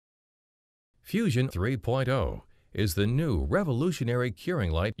Fusion 3.0 is the new revolutionary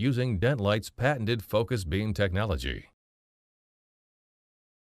curing light using DentLight's patented focus beam technology.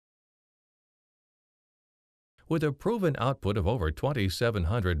 With a proven output of over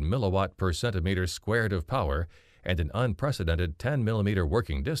 2,700 milliwatt per centimeter squared of power and an unprecedented 10 millimeter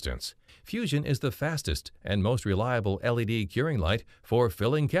working distance, Fusion is the fastest and most reliable LED curing light for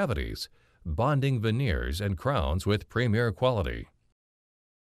filling cavities, bonding veneers and crowns with premier quality.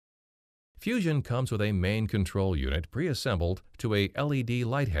 Fusion comes with a main control unit pre-assembled to a LED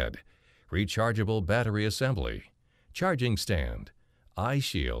light head, rechargeable battery assembly, charging stand, eye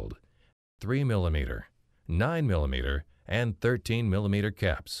shield, 3 mm, 9 mm, and 13 mm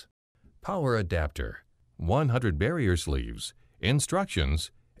caps, power adapter, 100 barrier sleeves, instructions,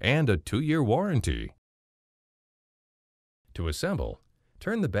 and a 2-year warranty. To assemble,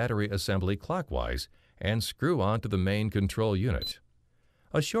 turn the battery assembly clockwise and screw onto the main control unit.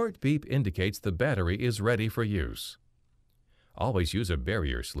 A short beep indicates the battery is ready for use. Always use a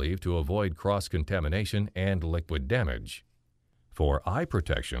barrier sleeve to avoid cross-contamination and liquid damage. For eye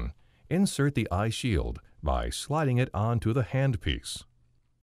protection, insert the eye shield by sliding it onto the handpiece.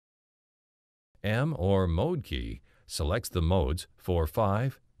 M or mode key selects the modes for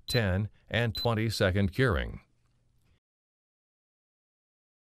 5, 10, and 20-second curing.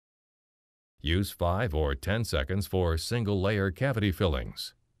 Use 5 or 10 seconds for single-layer cavity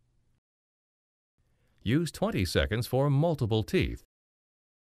fillings. Use 20 seconds for multiple teeth.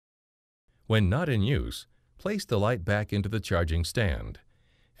 When not in use, place the light back into the charging stand.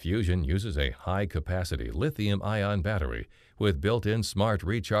 Fusion uses a high-capacity lithium-ion battery with built-in smart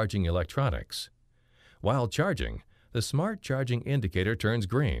recharging electronics. While charging, the smart charging indicator turns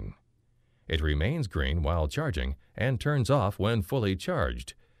green. It remains green while charging and turns off when fully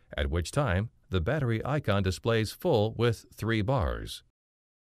charged, at which time the battery icon displays full with 3 bars.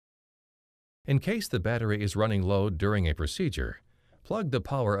 In case the battery is running low during a procedure, plug the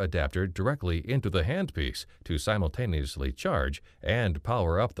power adapter directly into the handpiece to simultaneously charge and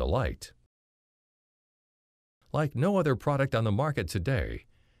power up the light. Like no other product on the market today,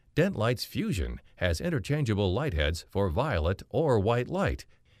 DentLight's Fusion has interchangeable light heads for violet or white light,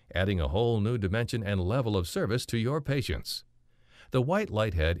 adding a whole new dimension and level of service to your patients. The white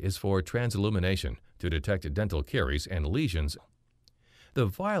light head is for transillumination to detect dental caries and lesions. The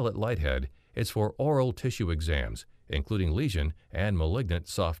violet light head is for oral tissue exams, including lesion and malignant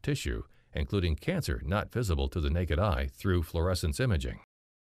soft tissue, including cancer not visible to the naked eye through fluorescence imaging.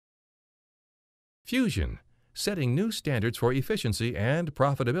 Fusion, setting new standards for efficiency and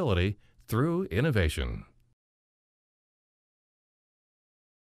profitability through innovation.